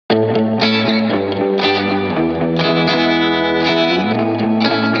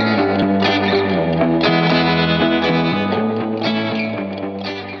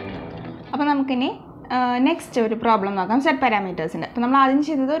ഒരു പ്രോബ്ലം നോക്കാം സെറ്റ് പാരാമീറ്റേഴ്സിൻ്റെ. അപ്പോൾ നമ്മൾ ആദ്യം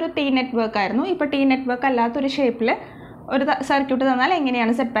ചെയ്തത് ഒരു T നെറ്റ്വർക്ക് ആയിരുന്നു. ഇപ്പോൾ T നെറ്റ്വർക്ക് അല്ലാത്തൊരു ഷേപ്പിൽ ഒരു സർക്യൂട്ട് തന്നാൽ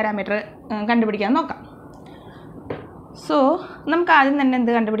എങ്ങനെയാണ് സെറ്റ് പാരാമീറ്റർ കണ്ടുപിടിക്കാൻ നോക്കാം. സോ നമുക്ക് ആദ്യം തന്നെ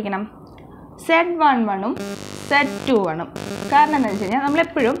എന്ത് കണ്ടുപിടിക്കണം? Z11ഉം Z21ഉം. കാരണം എന്താണെന്ന് വെച്ച് കഴിഞ്ഞാൽ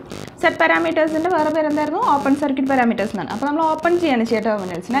നമ്മളെപ്പോഴും സെറ്റ് പാരാമീറ്റേഴ്സിൻ്റെ വേറെ പേരെന്തായിരുന്നു? ഓപ്പൺ സർക്യൂട്ട് പാരാമീറ്റേഴ്സ് എന്നാണ്. അപ്പോൾ നമ്മൾ ഓപ്പൺ ചെയ്യാണ് ചെയ്യുക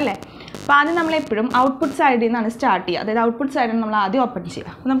ടെർമിനൽസിന് അല്ലേ. അപ്പോൾ ആദ്യം നമ്മളെപ്പോഴും ഔട്ട്പുട്ട് സൈഡിൽ നിന്നാണ് സ്റ്റാർട്ട് ചെയ്യുക. അതായത് ഔട്ട്പുട്ട് സൈഡിൽ നമ്മൾ ആദ്യം ഓപ്പൺ ചെയ്യുക.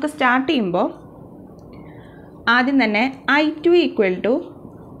 അപ്പോൾ നമുക്ക് സ്റ്റാർട്ട് ചെയ്യുമ്പോൾ ആദ്യം തന്നെ I2 equal to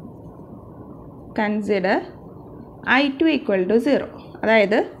consider I2 equal to 0.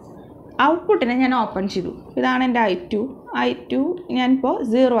 അതായത് ഔട്ട്പുട്ടിനെ ഞാൻ ഓപ്പൺ ചെയ്തു. ഇതാണ് എൻ്റെ I2 ഞാനിപ്പോൾ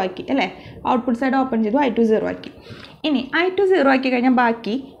 0 ആക്കി അല്ലേ. ഔട്ട്പുട്ട് സൈഡ് ഓപ്പൺ ചെയ്തു, I2 0 ആക്കി. ഇനി I2 0 ആക്കി കഴിഞ്ഞാൽ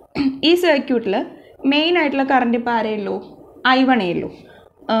ബാക്കി ഈ സർക്യൂട്ടിൽ മെയിൻ ആയിട്ടുള്ള കറണ്ട് ഇപ്പോൾ ആരേ ഉള്ളൂ? I1 ഉള്ളൂ.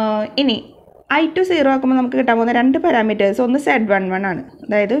 ഇനി I2 0 ആക്കുമ്പോൾ നമുക്ക് കിട്ടാൻ പോകുന്ന രണ്ട് പാരാമീറ്റേഴ്സ്, ഒന്ന് Z11 ആണ്,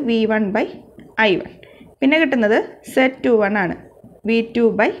 അതായത് V1/I1. പിന്നെ കിട്ടുന്നത് Z21 ആണ്,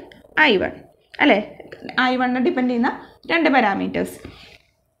 V2/I1 അല്ലേ. I1 ഡിപ്പെൻഡ് ചെയ്യുന്ന രണ്ട് പാരാമീറ്റേഴ്സ്.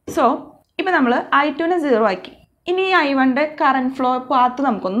 സോ ഇപ്പോൾ നമ്മൾ I2നെ 0 ആക്കി. ഇനി ഈ I1ൻ്റെ കറണ്ട് ഫ്ലോ പാത്ത്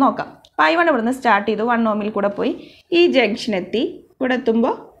നമുക്കൊന്ന് നോക്കാം. അപ്പോൾ I1 ഇവിടുന്ന് സ്റ്റാർട്ട് ചെയ്തു, 1 ohmൽ കൂടെ പോയി ഈ ജംഗ്ഷൻ എത്തി. ഇവിടെ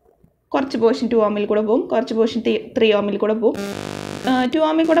എത്തുമ്പോൾ കുറച്ച് പോർഷൻ 2 ohmൽ കൂടെ പോകും, കുറച്ച് പോർഷൻ 3 ohmൽ കൂടെ പോകും. 2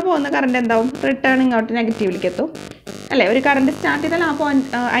 ohmൽ കൂടെ പോകുന്ന കറണ്ട് എന്താവും? റിട്ടേൺ ഇങ്ങോട്ട് നെഗറ്റീവിലേക്ക് എത്തും അല്ലേ. ഒരു കറണ്ട് സ്റ്റാർട്ട് ചെയ്താൽ ആ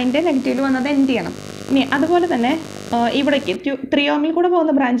അതിൻ്റെ നെഗറ്റീവിൽ വന്നത് എൻഡ് ചെയ്യണം. ഇനി അതുപോലെ തന്നെ ഇവിടേക്ക് 3 ohmൽ കൂടെ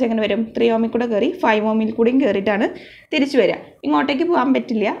പോകുന്ന ബ്രാഞ്ച് എങ്ങനെ വരും? 3 ohmൽ കൂടെ കയറി 5 ohmൽ കൂടെയും കയറിയിട്ടാണ് തിരിച്ചു വരിക. ഇങ്ങോട്ടേക്ക് പോകാൻ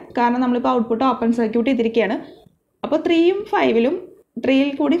പറ്റില്ല, കാരണം നമ്മളിപ്പോൾ ഔട്ട്പുട്ട് ഓപ്പൺ സർക്യൂട്ട് ചെയ്തിരിക്കുകയാണ്. അപ്പോൾ 3യും 5ലും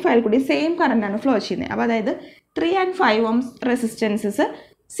 3യിൽ കൂടി 5ൽ കൂടി സെയിം കറണ്ടാണ് ഫ്ലോ ചെയ്യുന്നത്. അപ്പോൾ അതായത് 3 and 5 ohms റെസിസ്റ്റൻസസ്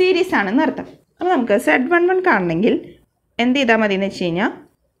സീരീസ് ആണെന്ന് അർത്ഥം. അപ്പോൾ നമുക്ക് Z11 കാണണമെങ്കിൽ എന്ത് ചെയ്താൽ മതി എന്ന് വെച്ച് കഴിഞ്ഞാൽ,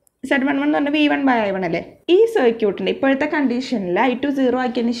 Z11 എന്ന് പറഞ്ഞാൽ V1/I1 അല്ലേ. ഈ സർക്യൂട്ടിൻ്റെ ഇപ്പോഴത്തെ കണ്ടീഷനിൽ I2 0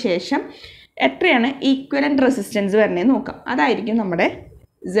 ആക്കിയതിന് ശേഷം എത്രയാണ് ഈക്വലൻ്റ് റെസിസ്റ്റൻസ് വരുന്നതെന്ന് നോക്കാം. അതായിരിക്കും നമ്മുടെ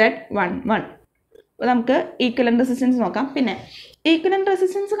Z11. അപ്പോൾ നമുക്ക് ഈക്വലൻ്റ് റെസിസ്റ്റൻസ് നോക്കാം. പിന്നെ ഈക്വലൻ്റ്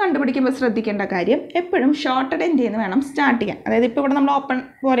റെസിസ്റ്റൻസ് കണ്ടുപിടിക്കുമ്പോൾ ശ്രദ്ധിക്കേണ്ട കാര്യം, എപ്പോഴും ഷോർട്ടഡ് എൻഡിൽ നിന്ന് വേണം സ്റ്റാർട്ട് ചെയ്യാൻ. അതായത് ഇപ്പോൾ ഇവിടെ നമ്മൾ ഓപ്പൺ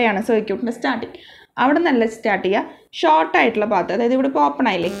പോലെയാണ് സർക്യൂട്ടിൻ്റെ സ്റ്റാർട്ടിങ്, അവിടെ നല്ല സ്റ്റാർട്ട് ചെയ്യുക. ഷോർട്ടായിട്ടുള്ള പാത്ത്, അതായത് ഇവിടെ ഇപ്പോൾ ഓപ്പൺ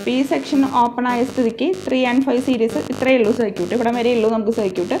ആയില്ലേ, ഇപ്പോൾ ഈ സെക്ഷൻ ഓപ്പൺ ആയ സ്ഥിതിക്ക് 3 and 5 സീരീസ് ഇത്രയേ ഉള്ളൂ സർക്യൂട്ട്, ഇവിടെ വരെ ഉള്ളൂ നമുക്ക്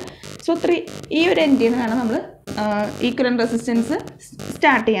സർക്യൂട്ട്. സോ ഈ ഒരു എൻഡിൽ നിന്ന് വേണം നമ്മൾ ഈക്വലൻ്റ് റെസിസ്റ്റൻസ്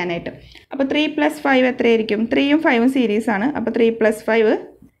സ്റ്റാർട്ട് ചെയ്യാനായിട്ട്. അപ്പോൾ 3 + 5 എത്രയായിരിക്കും? 3യും 5ഉം സീരീസാണ്. അപ്പോൾ 3 + 5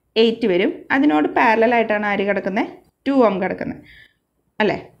 8 വരും. അതിനോട് പാരലായിട്ടാണ് ആര് കിടക്കുന്നത്? 2 ohm കിടക്കുന്നത്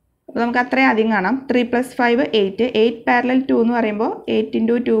അല്ലേ. അപ്പോൾ നമുക്ക് അത്രയും ആദ്യം കാണാം. 3 + 5 8, 8 പാരലൽ 2 എന്ന് പറയുമ്പോൾ 8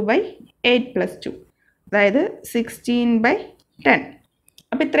 × 2/8 + 2, അതായത് 16/10.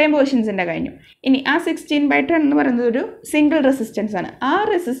 അപ്പോൾ ഇത്രയും പോർഷൻസിൻ്റെ കഴിഞ്ഞു. ഇനി ആ 16/10 എന്ന് പറയുന്നത് ഒരു സിംഗിൾ റെസിസ്റ്റൻസ് ആണ്. ആ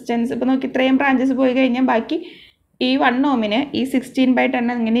റെസിസ്റ്റൻസ് ഇപ്പോൾ നോക്കി ഇത്രയും ബ്രാഞ്ചസ് പോയി കഴിഞ്ഞാൽ ബാക്കി ഈ 1 ohmന് ഈ 16/10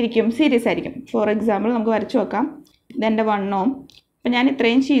 എങ്ങനെ ഇരിക്കും? സീരീസ് ആയിരിക്കും. ഫോർ എക്സാമ്പിൾ നമുക്ക് വരച്ച് നോക്കാം. ഇതെൻ്റെ 1 ohm. അപ്പോൾ ഞാൻ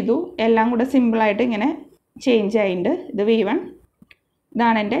ഇത്രയും ചെയ്തു, എല്ലാം കൂടെ സിമ്പിളായിട്ട് ഇങ്ങനെ ചേഞ്ച് ആയിട്ടുണ്ട്. ഇത് V1,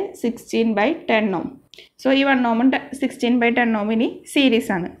 ഇതാണ് എൻ്റെ 16/10 ohm. സോ ഈ 1 ohmഉം 16/10 ohm ഇനി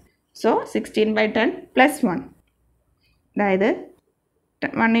സീരീസ് ആണ്. സോ 16/10 + 1, അതായത്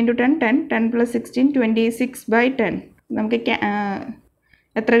 1 × 10 10, 10 + 16 26/10. നമുക്ക്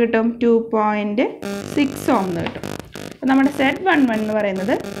എത്ര കിട്ടും? 2.6 ohm എന്ന് കിട്ടും. അപ്പോൾ നമ്മുടെ Z11 എന്ന്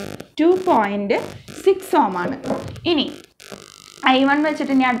പറയുന്നത് 2.6 ohm ആണ്. ഇനി I1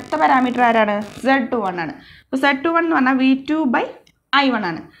 വെച്ചിട്ട് ഇനി അടുത്ത പാരാമീറ്റർ ആരാണ്? Z21 ആണ്. അപ്പോൾ Z21 എന്ന് പറഞ്ഞാൽ V2/I1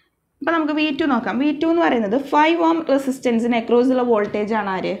 ആണ്. അപ്പോൾ നമുക്ക് V2 നോക്കാം. V2 എന്ന് പറയുന്നത് 5 ohm റെസിസ്റ്റൻസിന് അക്രോസുള്ള വോൾട്ടേജ്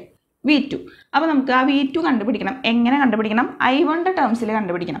ആണ് ആര്? V2. അപ്പോൾ നമുക്ക് ആ V2 കണ്ടുപിടിക്കണം. എങ്ങനെ കണ്ടുപിടിക്കണം? I1ൻ്റെ ടേംസിൽ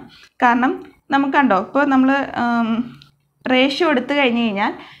കണ്ടുപിടിക്കണം. കാരണം നമുക്ക് കണ്ടോ, ഇപ്പോൾ നമ്മൾ റേഷ്യോ എടുത്തു കഴിഞ്ഞ്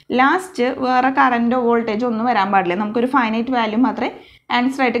കഴിഞ്ഞാൽ ലാസ്റ്റ് വേറെ കറൻറ്റോ വോൾട്ടേജോ ഒന്നും വരാൻ പാടില്ല. നമുക്കൊരു ഫൈനൈറ്റ് വാല്യൂ മാത്രമേ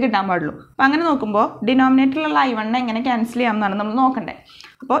ആൻസർ ആയിട്ട് കിട്ടാൻ പാടുള്ളൂ. അപ്പോൾ അങ്ങനെ നോക്കുമ്പോൾ ഡിനോമിനേറ്ററിലുള്ള I1 എങ്ങനെ ക്യാൻസൽ ചെയ്യാമെന്നാണ് നമ്മൾ നോക്കണ്ടേ.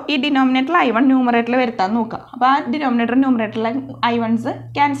 അപ്പോൾ ഈ ഡിനോമിനേറ്ററിൽ I1 ന്യൂമറേറ്ററിൽ വരുത്താൻ നോക്കാം. അപ്പോൾ ആ ഡിനോമിനേറ്റർ ന്യൂമറേറ്ററിലെ I1s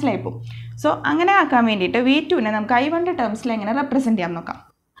ക്യാൻസൽ ആയിപ്പോവും. സോ അങ്ങനെ ആക്കാൻ വേണ്ടിയിട്ട് V2നെ നമുക്ക് I1ൻ്റെ ടേംസിൽ എങ്ങനെ റെപ്രസെൻറ്റ് ചെയ്യാൻ നോക്കാം.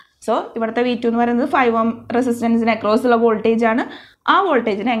 സോ ഇവിടുത്തെ V2 എന്ന് പറയുന്നത് 5 ohm റെസിസ്റ്റൻസിന് അക്രോസുള്ള വോൾട്ടേജ് ആണ്. ആ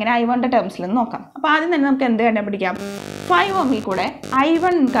വോൾട്ടേജിനെ എങ്ങനെ I1ൻ്റെ ടേംസിൽ നിന്ന് നോക്കാം. അപ്പോൾ ആദ്യം തന്നെ നമുക്ക് എന്ത് കണ്ടുപിടിക്കാം? 5 ohmൽ കൂടെ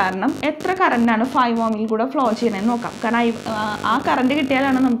I1 കാരണം എത്ര കറണ്ടാണ് 5 ohmൽ കൂടെ ഫ്ലോ ചെയ്യുന്നതെന്ന് നോക്കാം. കാരണം ആ കറണ്ട്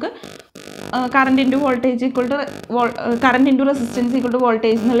കിട്ടിയാലാണ് നമുക്ക് current into voltage equal to current into resistance equal to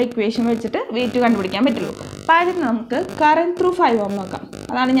voltage എന്നുള്ള ഇക്വേഷൻ വെച്ചിട്ട് V2 കണ്ടുപിടിക്കാൻ പറ്റുള്ളൂ. അപ്പോൾ ആദ്യം നമുക്ക് കറണ്ട് ത്രൂ 5 ohm നോക്കാം.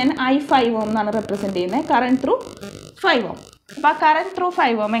 അതാണ് ഞാൻ I5 ohm എന്നാണ് റെപ്രസെൻറ്റ് ചെയ്യുന്നത്, കറണ്ട് ത്രൂ 5 ohm. അപ്പോൾ ആ കറണ്ട് ത്രൂ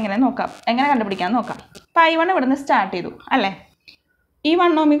 5 ohm എങ്ങനെ കണ്ടുപിടിക്കാൻ നോക്കാം. അപ്പോൾ I1 ഇവിടെ നിന്ന് സ്റ്റാർട്ട് ചെയ്തു അല്ലേ. ഈ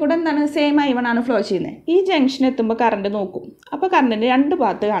 1 ohmൽ കൂടെ എന്താണ്? സെയിം I1 ആണ് ഫ്ലോ ചെയ്യുന്നത്. ഈ ജംഗ്ഷൻ എത്തുമ്പോൾ കറണ്ട് നോക്കും. അപ്പോൾ കറണ്ടിൻ്റെ രണ്ട്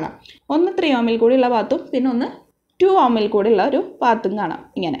പാത്ത് കാണാം. ഒന്ന് 3 ohmൽ കൂടിയുള്ള പാത്തും പിന്നെ ഒന്ന് 2 ohmൽ കൂടിയുള്ള ഒരു പാത്തും കാണാം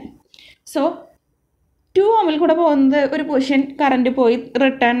ഇങ്ങനെ. സോ 2 ഓമിൽ കൂടെ പോകുന്നത് ഒരു പോർഷൻ കറണ്ട് പോയി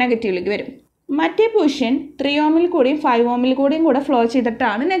റിട്ടേൺ നെഗറ്റീവിലേക്ക് വരും. മറ്റേ പോർഷൻ 3 ഓമിൽ കൂടിയും 5 ഓമിൽ കൂടിയും കൂടെ ഫ്ലോ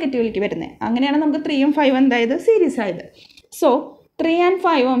ചെയ്തിട്ടാണ് നെഗറ്റീവിലേക്ക് വരുന്നത്. അങ്ങനെയാണ് നമുക്ക് 3ഉം 5ഉം എന്തായത് സീരീസ് ആയത്. സോ 3 and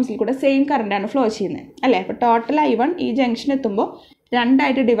 5 ഓംസിൽ കൂടെ സെയിം കറണ്ടാണ് ഫ്ലോ ചെയ്യുന്നത് അല്ലേ. അപ്പോൾ ടോട്ടൽ I1 ഈ ജംഗ്ഷൻ എത്തുമ്പോൾ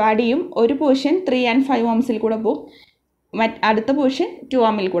രണ്ടായിട്ട് ഡിവൈഡ് ചെയ്യും. ഒരു പോർഷൻ 3 and 5 ഓംസിൽ കൂടെ പോകും, അടുത്ത പോർഷൻ 2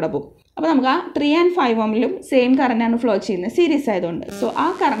 ഓമിൽ കൂടെ പോകും. അപ്പോൾ നമുക്ക് ആ 3 and 5 ഓമിലും സെയിം കറണ്ടാണ് ഫ്ലോ ചെയ്യുന്നത് സീരീസ് ആയതുകൊണ്ട്. സോ ആ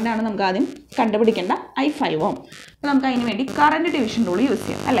കറണ്ടാണ് നമുക്ക് ആദ്യം കണ്ടുപിടിക്കേണ്ട I5 ഓം. അപ്പോൾ നമുക്ക് അതിന് വേണ്ടി കറണ്ട് ഡിവിഷൻ റൂൾ യൂസ്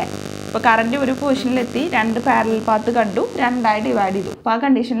ചെയ്യാം അല്ലേ. അപ്പോൾ കറണ്ട് ഒരു പോർഷനിലെത്തി, രണ്ട് പാരലൽ പാത്ത് കണ്ടു, രണ്ടായി ഡിവൈഡ് ചെയ്തു. അപ്പോൾ ആ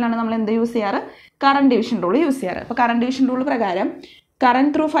കണ്ടീഷനിലാണ് നമ്മൾ എന്ത് യൂസ് ചെയ്യാറ്, കറണ്ട് ഡിവിഷൻ റൂൾ യൂസ് ചെയ്യാറ്. അപ്പോൾ കറണ്ട് ഡിവിഷൻ റൂൾ പ്രകാരം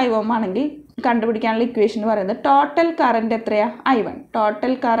കറണ്ട് ത്രൂ 5 ഓം ആണെങ്കിൽ കണ്ടുപിടിക്കാനുള്ള ഇക്വേഷൻ എന്ന് പറയുന്നത് ടോട്ടൽ കറണ്ട് എത്രയാണ്, I1.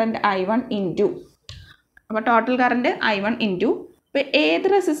 Total current I1 into, അപ്പോൾ ടോട്ടൽ കറണ്ട് I1 ഇൻറ്റു ഇപ്പോൾ ഏത്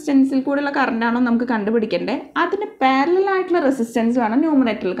റെസിസ്റ്റൻസിൽ കൂടെയുള്ള കറണ്ടാണോ നമുക്ക് കണ്ടുപിടിക്കേണ്ടത് അതിന് പാരലലായിട്ടുള്ള റെസിസ്റ്റൻസ് വേണം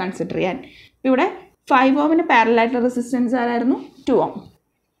ന്യൂമറേറ്ററിൽ കൺസിഡർ ചെയ്യാൻ. ഇവിടെ 5 ഓമിന് പാരലലായിട്ടുള്ള റെസിസ്റ്റൻസ് ആരായിരുന്നു, 2 ഓം.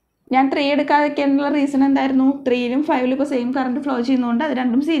 ഞാൻ 3 എടുക്കാതിരിക്കാനുള്ള റീസൺ എന്തായിരുന്നു, 3ലും 5ലും ഇപ്പോൾ സെയിം കറണ്ട് ഫ്ലോ ചെയ്യുന്നതുകൊണ്ട് അത്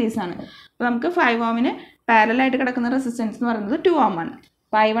രണ്ടും സീരീസ് ആണ്. അപ്പോൾ നമുക്ക് 5 ഓമിന് പാരലലായിട്ട് കിടക്കുന്ന റെസിസ്റ്റൻസ് എന്ന് പറയുന്നത് 2 ഓം ആണ്.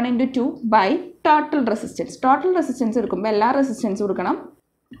 അപ്പോൾ I1 into 2 by total resistance. Total resistance എടുക്കുമ്പോൾ എല്ലാ റെസിസ്റ്റൻസും കൊടുക്കണം,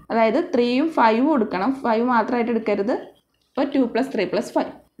 അതായത് 3യും 5ഉം കൊടുക്കണം, 5 മാത്രമായിട്ട് എടുക്കരുത്. അപ്പോൾ 2 + 3 + 5,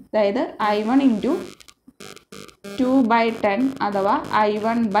 അതായത് I1 ഇൻറ്റു 2/10 അഥവാ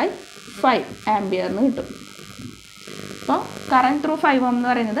I1/5 ആംപിയർ എന്ന് കിട്ടും. അപ്പോൾ കറണ്ട് ത്രൂ 5 ഓം എന്ന്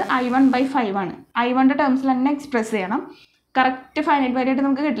പറയുന്നത് I1/5 ആണ്. I1ൻ്റെ ടേംസിൽ തന്നെ എക്സ്പ്രസ് ചെയ്യണം. കറക്റ്റ് ഫൈനൈറ്റ് വാല്യൂ ആയിട്ട്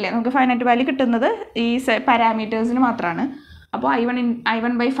നമുക്ക് കിട്ടില്ല, നമുക്ക് ഫൈനൈറ്റ് വാല്യൂ കിട്ടുന്നത് ഈ പാരാമീറ്റേഴ്സിന് മാത്രമാണ്. അപ്പോൾ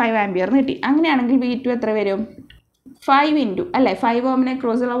I1/5 ആംപിയർ എന്ന് കിട്ടി. അങ്ങനെയാണെങ്കിൽ V2 എത്ര വരും, 5 ഇൻറ്റു അല്ലേ, 5 ഓമിനെ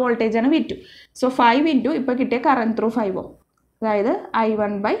ക്രോസുള്ള വോൾട്ടേജാണ് V2. സോ 5 ഇൻറ്റു ഇപ്പോൾ കിട്ടിയ കറണ്ട് ത്രൂ 5 ഓം, അതായത്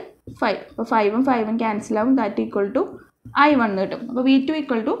I1/5. അപ്പോൾ 5ഉം 5ഉം ക്യാൻസൽ ആവും, ദാറ്റ് ഈക്വൽ ടു I1 എന്ന് കിട്ടും. അപ്പോൾ V2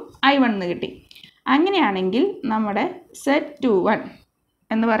 ഈക്വൽ ടു I1 എന്ന് കിട്ടി. അങ്ങനെയാണെങ്കിൽ നമ്മുടെ Z21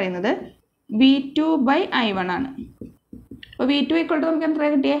 എന്ന് പറയുന്നത് V2/I1 ആണ്. അപ്പോൾ V2 ഈക്വൽ ടു നമുക്ക് എത്ര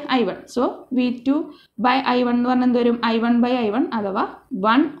കിട്ടിയേ, I1. സോ V2/I1 എന്ന് പറഞ്ഞാൽ എന്ത് വരും, I1/I1 അഥവാ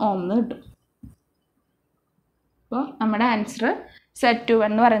 1 ഓം എന്ന് കിട്ടും. അപ്പോൾ നമ്മുടെ ആൻസർ Z21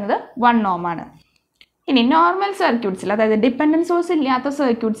 എന്ന് പറയുന്നത് 1 ഓം ആണ്. ഇനി നോർമൽ സർക്യൂട്ട്സിൽ, അതായത് ഡിപ്പെൻഡൻറ്റ് സോഴ്സ് ഇല്ലാത്ത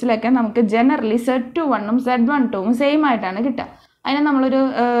സർക്യൂട്ട്സിലൊക്കെ നമുക്ക് ജനറലി Z21ഉം Z12ഉം സെയിം ആയിട്ടാണ് കിട്ടുക. അതിന് നമ്മളൊരു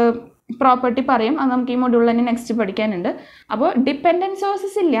പ്രോപ്പർട്ടി പറയും, അത് നമുക്ക് ഈ മൊഡ്യൂളിൽ തന്നെ നെക്സ്റ്റ് പഠിക്കാനുണ്ട്. അപ്പോൾ ഡിപ്പെൻഡൻറ്റ്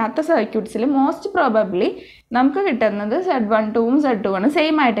സോഴ്സസ് ഇല്ലാത്ത സർക്യൂട്ട്സിൽ മോസ്റ്റ് പ്രോബബ്ലി നമുക്ക് കിട്ടുന്നത് Z12ഉം Z21ഉം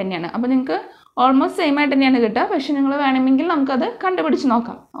സെയിം ആയിട്ട് തന്നെയാണ്. അപ്പോൾ നിങ്ങൾക്ക് ഓൾമോസ്റ്റ് സെയിം ആയിട്ട് തന്നെയാണ് കിട്ടുക. പക്ഷേ നിങ്ങൾ വേണമെങ്കിൽ നമുക്കത് കണ്ടുപിടിച്ച്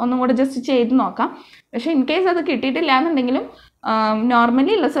നോക്കാം, ഒന്നും കൂടെ ജസ്റ്റ് ചെയ്ത് നോക്കാം. പക്ഷേ ഇൻ കേസ് അത് കിട്ടിയിട്ടില്ല എന്നുണ്ടെങ്കിലും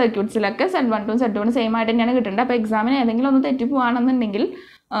നോർമലി ഉള്ള സർക്യൂട്ട്സിലൊക്കെ Z12ഉം Z21ഉം സെയിം ആയിട്ട് തന്നെയാണ് കിട്ടുന്നത്. അപ്പോൾ എക്സാമിന് ഏതെങ്കിലും ഒന്ന് തെറ്റി പോവുകയാണെന്നുണ്ടെങ്കിൽ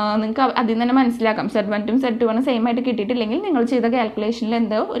നിങ്ങൾക്ക് അതിൽ നിന്ന് തന്നെ മനസ്സിലാക്കാം, Z12ഉം Z21ഉം സെയിം ആയിട്ട് കിട്ടിയിട്ടില്ലെങ്കിൽ നിങ്ങൾ ചെയ്ത കാൽക്കുലേഷനിൽ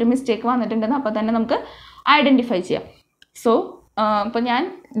എന്തോ ഒരു മിസ്റ്റേക്ക് വന്നിട്ടുണ്ടെന്ന് അപ്പോൾ തന്നെ നമുക്ക് ഐഡൻറ്റിഫൈ ചെയ്യാം. സോ അപ്പോൾ ഞാൻ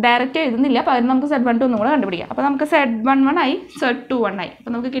ഡയറക്റ്റ് എഴുതുന്നില്ല, പകരം നമുക്ക് Z12 ഒന്നും കൂടെ കണ്ടുപിടിക്കാം. അപ്പോൾ നമുക്ക് Z11 ആയി, Z21 ആയി.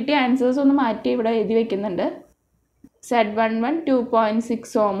 അപ്പോൾ നമുക്ക് കിട്ടിയ ആൻസേഴ്സ് ഒന്ന് മാറ്റി ഇവിടെ എഴുതി വെക്കുന്നുണ്ട്. Z11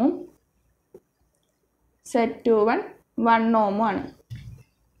 2.6 ഓമും Z21 1 ഓമും ആണ്.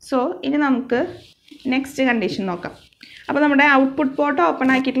 സോ ഇനി നമുക്ക് നെക്സ്റ്റ് കണ്ടീഷൻ നോക്കാം. അപ്പോൾ നമ്മുടെ ഔട്ട്പുട്ട് പോർട്ട് ഓപ്പൺ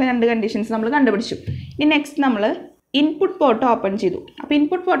ആക്കിയിട്ടുള്ള രണ്ട് കണ്ടീഷൻസ് നമ്മൾ കണ്ടുപിടിച്ചു. ഇനി നെക്സ്റ്റ് നമ്മൾ ഇൻപുട്ട് പോർട്ട് ഓപ്പൺ ചെയ്തു. അപ്പോൾ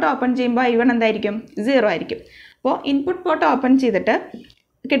ഇൻപുട്ട് പോർട്ട് ഓപ്പൺ ചെയ്യുമ്പോൾ I1 എന്തായിരിക്കും, 0 ആയിരിക്കും. അപ്പോൾ ഇൻപുട്ട് പോർട്ട് ഓപ്പൺ ചെയ്തിട്ട്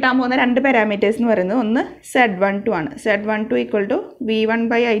കിട്ടാൻ പോകുന്ന രണ്ട് പാരാമീറ്റേഴ്സ് എന്ന് പറയുന്നത് ഒന്ന് Z12 ആണ്. Z12 ഈക്വൽ ടു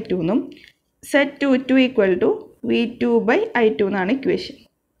V1/I2 എന്നും Z22 ഈക്വൽ ടു V2/I2 എന്നാണ് ഇക്വേഷൻ.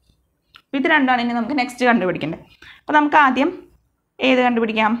 ഇത് രണ്ടാണ് ഇനി നമുക്ക് നെക്സ്റ്റ് കണ്ടുപിടിക്കേണ്ടത്. അപ്പോൾ നമുക്ക് ആദ്യം ഏത്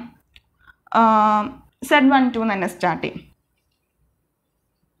കണ്ടുപിടിക്കാം, Z12 തന്നെ സ്റ്റാർട്ട് ചെയ്യും.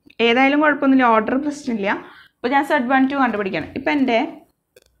 ഏതായാലും കുഴപ്പമൊന്നുമില്ല, ഓർഡർ പ്രശ്നമില്ല. അപ്പോൾ ഞാൻ Z12 കണ്ടുപിടിക്കണം. ഇപ്പം എൻ്റെ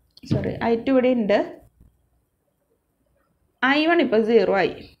I2 ഇവിടെ ഉണ്ട്, I1 ഇപ്പോൾ 0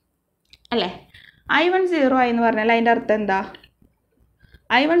 ആയി അല്ലേ. I1 0 ആയി എന്ന് പറഞ്ഞാൽ അതിൻ്റെ അർത്ഥം എന്താ,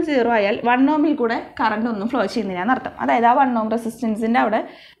 I1 0 ആയാൽ 1 ഓമിൽ കൂടെ കറണ്ട് ഒന്നും ഫ്ലോ ചെയ്യുന്നില്ല എന്നർത്ഥം. അതായത് ആ 1 ഓം റെസിസ്റ്റൻസിൻ്റെ അവിടെ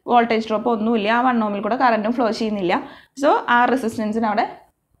വോൾട്ടേജ് ഡ്രോപ്പ് ഒന്നുമില്ല, ആ 1 ഓമിൽ കൂടെ കറണ്ടും ഫ്ലോ ചെയ്യുന്നില്ല. സോ ആ റെസിസ്റ്റൻസിന് അവിടെ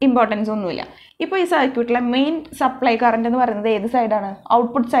ഇമ്പോർട്ടൻസ് ഒന്നുമില്ല. ഇപ്പോൾ ഈ സർക്യൂട്ടിലെ മെയിൻ സപ്ലൈ കറണ്ട് എന്ന് പറയുന്നത് ഏത് സൈഡാണ്,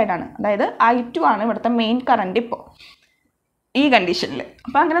 ഔട്ട്പുട്ട് സൈഡാണ്. അതായത് I2 ആണ് ഇവിടുത്തെ മെയിൻ കറണ്ട് ഇപ്പോൾ ഈ കണ്ടീഷനിൽ.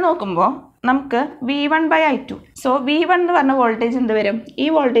 അപ്പോൾ അങ്ങനെ നോക്കുമ്പോൾ നമുക്ക് V1/I2. സോ V1 എന്ന് പറഞ്ഞ വോൾട്ടേജ് എന്ത് വരും, ഈ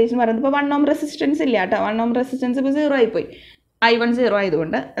വോൾട്ടേജ് എന്ന് പറയുന്നത് ഇപ്പോൾ 1 ഓം റെസിസ്റ്റൻസ് ഇല്ല കേട്ടോ, 1 ഓം റെസിസ്റ്റൻസ് ഇപ്പോൾ 0 ആയിപ്പോയി, I1 0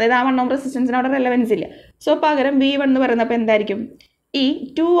 ആയതുകൊണ്ട്. അതായത് ആ 1 ഓം റെസിസ്റ്റൻസിന് അവിടെ റെലവൻസ് ഇല്ല. സോ പകരം V1 എന്ന് പറയുന്നത് അപ്പോൾ എന്തായിരിക്കും, ഈ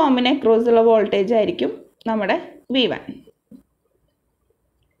 2 ഓമിനെ ക്രോസ് ഉള്ള വോൾട്ടേജ് ആയിരിക്കും നമ്മുടെ V1.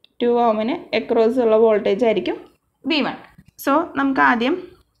 2 ഓമിന് അക്രോസ് ഉള്ള വോൾട്ടേജ് ആയിരിക്കും V1. സോ നമുക്ക് ആദ്യം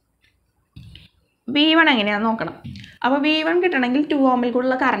V1 എങ്ങനെയാണെന്ന് നോക്കണം. അപ്പോൾ V1 കിട്ടണമെങ്കിൽ 2 ഓമിൽ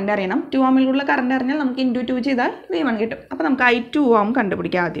കൂടുള്ള കറണ്ട് അറിയണം. 2 ഓമിൽ കൂടുള്ള കറണ്ട് അറിഞ്ഞാൽ നമുക്ക് ഇൻറ്റു 2 ചെയ്താൽ V1 കിട്ടും. അപ്പോൾ നമുക്ക് I2 ഓം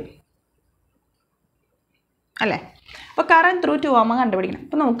കണ്ടുപിടിക്കാം ആദ്യം, അല്ലേ? അപ്പോൾ കറണ്ട് ത്രൂ 2 ഓം കണ്ടുപിടിക്കണം.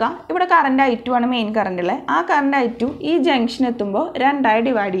 അപ്പോൾ നോക്കാം, ഇവിടെ കറണ്ട് I2 ആണ് മെയിൻ കറണ്ട് ഉള്ളത്. ആ കറണ്ട് I2 ഈ ജംഗ്ഷൻ എത്തുമ്പോൾ രണ്ടായി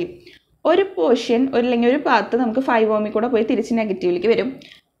ഡിവൈഡ് ചെയ്യും. ഒരു പോർഷൻ അല്ലെങ്കിൽ ഒരു പാത്ത് നമുക്ക് 5 ഓമിൽ കൂടെ പോയി തിരിച്ച് നെഗറ്റീവിലേക്ക് വരും.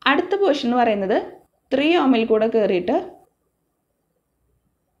 അടുത്ത പോർഷൻ എന്ന് പറയുന്നത് 3 ഓമിൽ കൂടെ കയറിയിട്ട്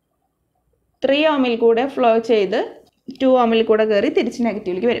 3 ഓമിൽ കൂടെ ഫ്ലോ ചെയ്ത് 2 ഓമിൽ കൂടെ കയറി തിരിച്ച്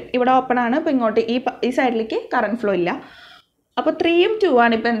നെഗറ്റീവിലേക്ക് വരും. ഇവിടെ ഓപ്പൺ ആണ്, ഇപ്പോൾ ഇങ്ങോട്ട് ഈ സൈഡിലേക്ക് കറണ്ട് ഫ്ലോ ഇല്ല. അപ്പോൾ 3ഉം 2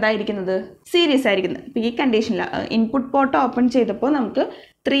 ആണ് ഇപ്പോൾ എന്തായിരിക്കുന്നത്, സീരീസ് ആയിരിക്കുന്നത്. ഇപ്പോൾ ഈ കണ്ടീഷനിൽ ഇൻപുട്ട് പോർട്ട് ഓപ്പൺ ചെയ്തപ്പോൾ നമുക്ക്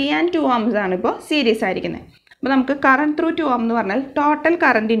 3 and 2 ഓംസ് ആണ് ഇപ്പോൾ സീരീസ് ആയിരിക്കുന്നത്. അപ്പോൾ നമുക്ക് കറണ്ട് ത്രൂ 2 ഓം എന്ന് പറഞ്ഞാൽ ടോട്ടൽ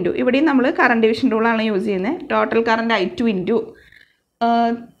കറണ്ട് ഇൻറ്റു, ഇവിടെയും നമ്മൾ കറണ്ട് ഡിവിഷൻ റൂളാണ് യൂസ് ചെയ്യുന്നത്. Total current I2 into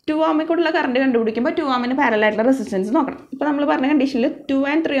 2 ഓമിൽ കൂടുള്ള current കണ്ടുപിടിക്കുമ്പോൾ 2 ഓമിന് parallel ആയിട്ടുള്ള റെസിസ്റ്റൻസ് നോക്കണം. ഇപ്പോൾ നമ്മൾ പറഞ്ഞ കണ്ടീഷനിൽ 2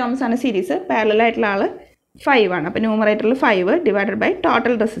 and 3 ഓംസ് ആണ് സീരീസ്, പാരലൽ ആയിട്ടുള്ള ആൾ 5 ആണ്. അപ്പോൾ ന്യൂമറേറ്ററിൽ 5 ഡിവൈഡഡ് ബൈ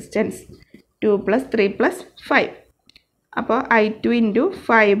ടോട്ടൽ റെസിസ്റ്റൻസ് 2 + 3 + 5. അപ്പോൾ I2 ഇൻറ്റു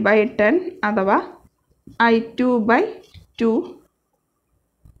 5/10 അഥവാ I2/2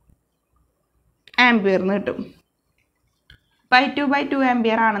 ആംപിയർ എന്ന് കിട്ടും. അപ്പോൾ I2/2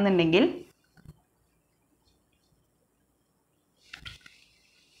 ആംപിയർ ആണെന്നുണ്ടെങ്കിൽ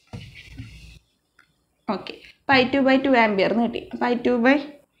ഓക്കെ, അപ്പോൾ I2/2 ആംപിയർ എന്ന് കിട്ടി. അപ്പോൾ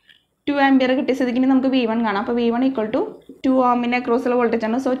I2/2 ആംപിയർ കിട്ടിയ സ്ഥിതിക്ക് നമുക്ക് V1 കാണാം. അപ്പോൾ V1 = 2 ഓമിൻ്റെ അക്രോസുള്ള വോൾട്ടേജ്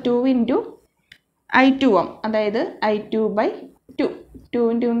ആണ്. സോ 2 ഇൻറ്റു I2 ഓം, അതായത് I2/2,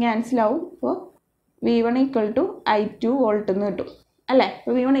 2ഉം 2ഉം ക്യാൻസൽ ആവും. അപ്പോൾ V1 = I2 വോൾട്ട് എന്ന് കിട്ടും, അല്ലേ?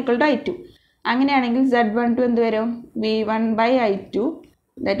 അപ്പോൾ V1 = I2. അങ്ങനെയാണെങ്കിൽ Z12 എന്ത് വരും, V1/I2,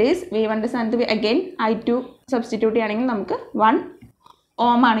 ദാറ്റ് ഈസ് V1ൻ്റെ സ്ഥാനത്ത് അഗെയിൻ I2 സബ്സ്റ്റിറ്റ്യൂട്ട് ചെയ്യുകയാണെങ്കിൽ നമുക്ക് 1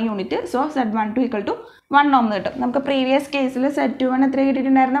 ഓം ആണ് യൂണിറ്റ്. സോ Z12 = 1 ഓം എന്ന് കിട്ടും. നമുക്ക് പ്രീവിയസ് കേസിൽ Z21 എത്ര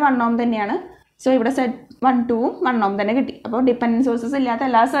കിട്ടിയിട്ടുണ്ടായിരുന്ന 1 ഓം തന്നെയാണ്. സോ ഇവിടെ Z12ഉം 1 ഓം തന്നെ കിട്ടി. അപ്പോൾ ഡിപ്പെൻഡൻറ്റ് സോഴ്സസ് ഇല്ലാത്ത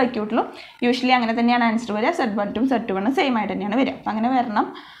എല്ലാ സർക്യൂട്ടിലും യൂഷ്വലി അങ്ങനെ തന്നെയാണ് ആൻസർ വരിക. Z12ഉം Z21ഉം സെയിം ആയിട്ട് തന്നെയാണ് വരിക. അപ്പോൾ അങ്ങനെ വരണം.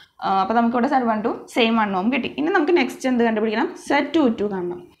 അപ്പോൾ നമുക്കിവിടെ Z12ഉം സെയിം 1 ഓം കിട്ടി. ഇനി നമുക്ക് നെക്സ്റ്റ് എന്ത് കണ്ടുപിടിക്കണം, Z22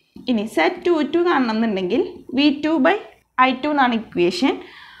 കാണണം. ഇനി Z22 കാണണം എന്നുണ്ടെങ്കിൽ V2/I2 എന്നാണ്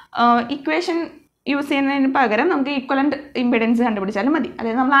ഇക്വേഷൻ യൂസ് ചെയ്യുന്നതിന് പകരം നമുക്ക് ഈക്വലൻറ്റ് ഇമ്പിഡൻസ് കണ്ടുപിടിച്ചാലും മതി.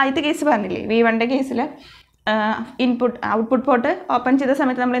 അതായത് നമ്മൾ ആദ്യത്തെ കേസ് പറഞ്ഞില്ലേ, V1ൻ്റെ കേസിൽ ഔട്ട്പുട്ട് പോർട്ട് ഓപ്പൺ ചെയ്ത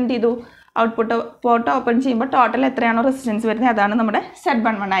സമയത്ത് നമ്മൾ എന്ത് ചെയ്തു, ഔട്ട്പുട്ട് പോർട്ട് ഓപ്പൺ ചെയ്യുമ്പോൾ ടോട്ടൽ എത്രയാണോ റെസിസ്റ്റൻസ് വരുന്നത് അതാണ് നമ്മുടെ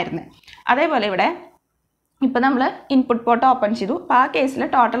Z11 ആയിരുന്നത്. അതേപോലെ ഇവിടെ ഇപ്പോൾ നമ്മൾ ഇൻപുട്ട് പോർട്ട് ഓപ്പൺ ചെയ്തു. അപ്പോൾ ആ കേസിൽ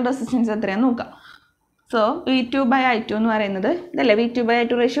ടോട്ടൽ റെസിസ്റ്റൻസ് എത്രയാണെന്ന് നോക്കാം. സോ V2/I2 എന്ന് പറയുന്നത് ഇതല്ലേ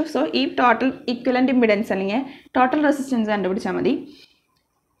V2/I2 റേഷ്യോ. സോ ഈ ടോട്ടൽ ഈക്വലൻറ്റ് ഇമ്പിഡൻസ് അല്ലെങ്കിൽ ടോട്ടൽ റെസിസ്റ്റൻസ് കണ്ടുപിടിച്ചാൽ മതി.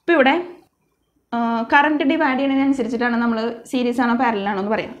 ഇപ്പോൾ ഇവിടെ കറണ്ട് ഡിവൈഡ് ചെയ്യുന്നതിനനുസരിച്ചിട്ടാണ് നമ്മൾ സീരീസ് ആണോ പാരലൽ ആണോ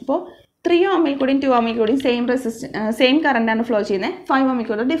എന്ന് പറയാം. അപ്പോൾ 3 ഓമിൽ കൂടിയും 2 ഓമിൽ കൂടിയും സെയിം കറണ്ടാണ് ഫ്ലോ ചെയ്യുന്നത്, 5 ഓമിൽ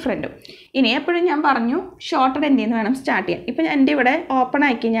കൂടെ ഡിഫറൻറ്റും. ഇനി എപ്പോഴും ഞാൻ പറഞ്ഞു ഷോർട്ടഡ് എൻഡിൽ നിന്ന് വേണം സ്റ്റാർട്ട് ചെയ്യാൻ. ഇപ്പോൾ എൻ്റെ ഇവിടെ ഓപ്പൺ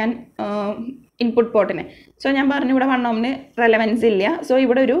ആക്കി ഞാൻ ഇൻപുട്ട് പോർട്ടിനെ. സോ ഞാൻ പറഞ്ഞു ഇവിടെ 1 ഓമിന് റെലവൻസ് ഇല്ല. സോ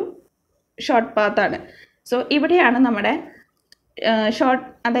ഇവിടെ ഒരു ഷോർട്ട് പാത്താണ്. സോ ഇവിടെയാണ് നമ്മുടെ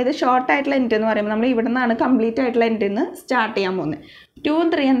അതായത് ഷോർട്ടായിട്ടുള്ള എൻഡ് എന്ന് പറയുമ്പോൾ നമ്മൾ ഇവിടെ നിന്നാണ് കംപ്ലീറ്റ് ആയിട്ടുള്ള എൻഡിൽ നിന്ന് സ്റ്റാർട്ട് ചെയ്യാൻ പോകുന്നത്. 2ഉം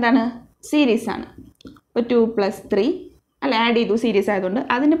 3 എന്താണ്, സീരീസ് ആണ്. അപ്പോൾ 2 + 3 അല്ല ആഡ് ചെയ്തു സീരീസ് ആയതുകൊണ്ട്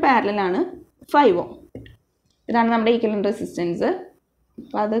അതിന് പാരലാണ് 5 ഓം. ഇതാണ് നമ്മുടെ ഈക്വലൻറ്റ് റെസിസ്റ്റൻസ്.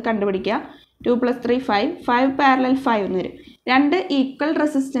 അപ്പോൾ അത് കണ്ടുപിടിക്കുക. 2 + 3 5 പാരലൽ 5 എന്ന് വരും. രണ്ട് ഈക്വൽ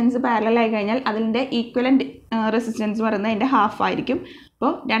റെസിസ്റ്റൻസ് പാരലൽ ആയി കഴിഞ്ഞാൽ അതിൻ്റെ ഈക്വലൻറ്റ് റെസിസ്റ്റൻസ് പറയുന്നത് അതിൻ്റെ ഹാഫ് ആയിരിക്കും.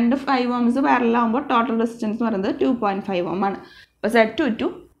 അപ്പോൾ 2 5 ഓംസ് പാരലൽ ആകുമ്പോൾ ടോട്ടൽ റെസിസ്റ്റൻസ് എന്ന് പറയുന്നത് 2.5 ഓം ആണ്. അപ്പോൾ Z22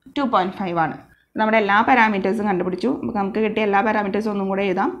 2.5 ആണ്. നമ്മുടെ എല്ലാ പാരാമീറ്റേഴ്സും കണ്ടുപിടിച്ചു. നമുക്ക് കിട്ടിയ എല്ലാ പാരാമീറ്റേഴ്സും ഒന്നും കൂടെ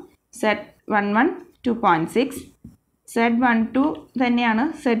എഴുതാം. Z11 2.6, Z12 തന്നെയാണ്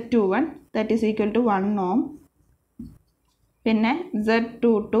Z21 that is equal to 1 ഓം, പിന്നെ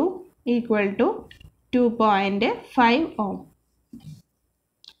Z22 = 2.5 ഓം.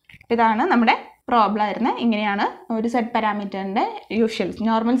 ഇതാണ് നമ്മുടെ പ്രോബ്ലം ആയിരുന്നത്. ഇങ്ങനെയാണ് ഒരു സെറ്റ് പാരാമീറ്ററിൻ്റെ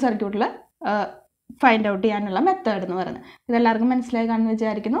നോർമൽ സർക്യൂട്ടിൽ ഫൈൻഡ് ഔട്ട് ചെയ്യാനുള്ള മെത്തേഡ് എന്ന് പറയുന്നത്. ഇതെല്ലാവർക്കും മനസ്സിലായി കാണുമെന്ന്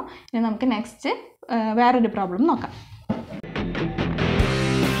വിചാരിക്കുന്നു. ഇനി നമുക്ക് നെക്സ്റ്റ് വേറൊരു പ്രോബ്ലം നോക്കാം.